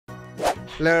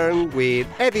Learn with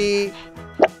Eddie.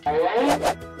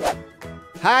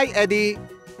 Hi, Eddie.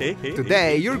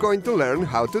 Today you're going to learn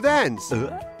how to dance.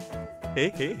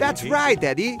 That's right,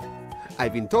 Eddie.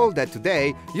 I've been told that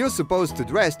today you're supposed to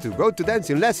dress to go to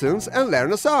dancing lessons and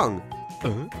learn a song.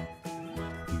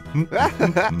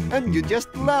 And you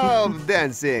just love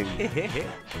dancing.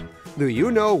 Do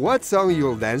you know what song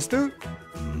you'll dance to?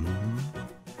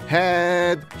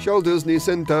 Head, shoulders, knees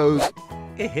and toes.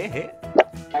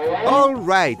 All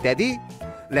right, Eddie.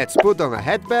 Let's put on a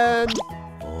headband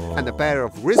and a pair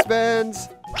of wristbands.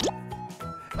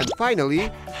 And finally,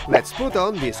 let's put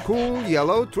on these cool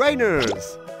yellow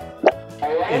trainers.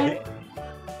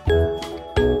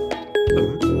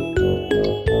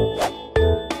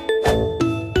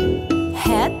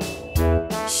 Head,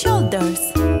 shoulders,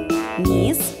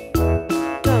 knees,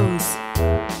 toes.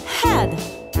 Head,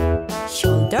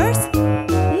 shoulders,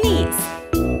 knees,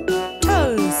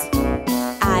 toes.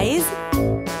 Eyes,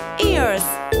 ears,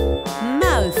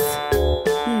 mouth,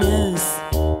 nose.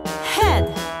 Head,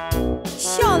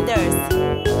 shoulders,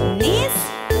 knees,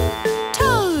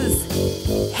 toes.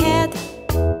 Head,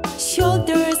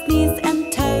 shoulders, knees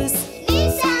and toes.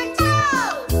 Knees and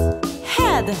toes.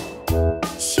 Head,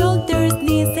 shoulders,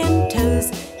 knees and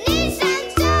toes. Knees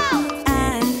and toes.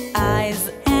 And eyes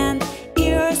and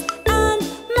ears and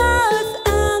mouth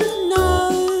and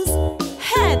nose.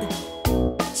 Head,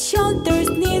 shoulders,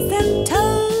 knees and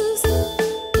toes.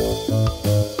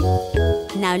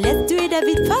 Now let's do it a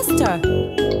bit faster.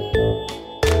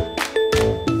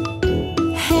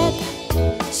 Head,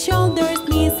 shoulders,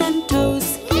 knees and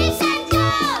toes. Knees and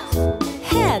toes.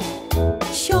 Head,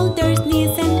 shoulders,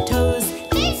 knees and toes.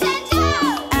 Knees and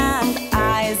toes. And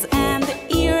eyes and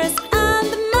ears and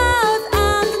mouth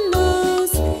and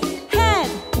nose. Head,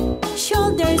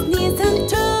 shoulders, knees and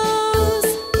toes.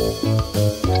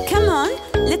 Come on,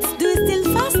 let's do it still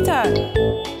faster.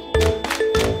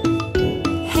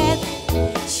 Head,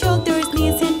 shoulders,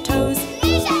 knees and toes.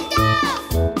 Knees and toes.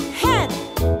 Head,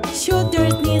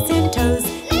 shoulders, knees and toes.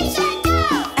 Knees and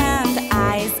toes. And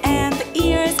eyes and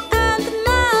ears and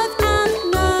mouth and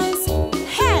nose.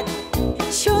 Head,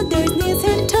 shoulders, knees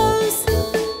and toes.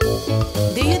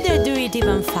 Do you dare do it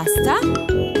even faster?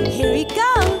 Here we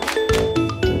go.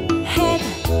 Head,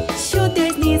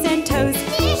 shoulders, knees and toes.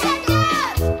 Knees and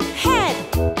toes. Head,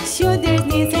 shoulders,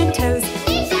 knees and toes.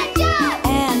 Knees and toes.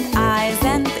 And eyes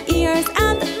and ears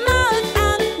and mouth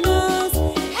and nose.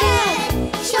 Head,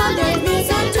 shoulders, knees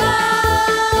and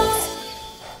toes.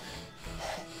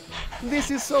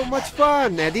 This is so much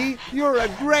fun, Eddie. You're a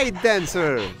great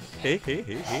dancer.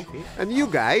 And you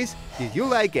guys, did you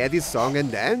like Eddie's song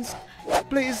and dance?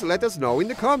 Please let us know in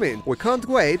the comments. We can't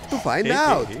wait to find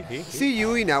out. See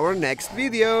you in our next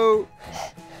video.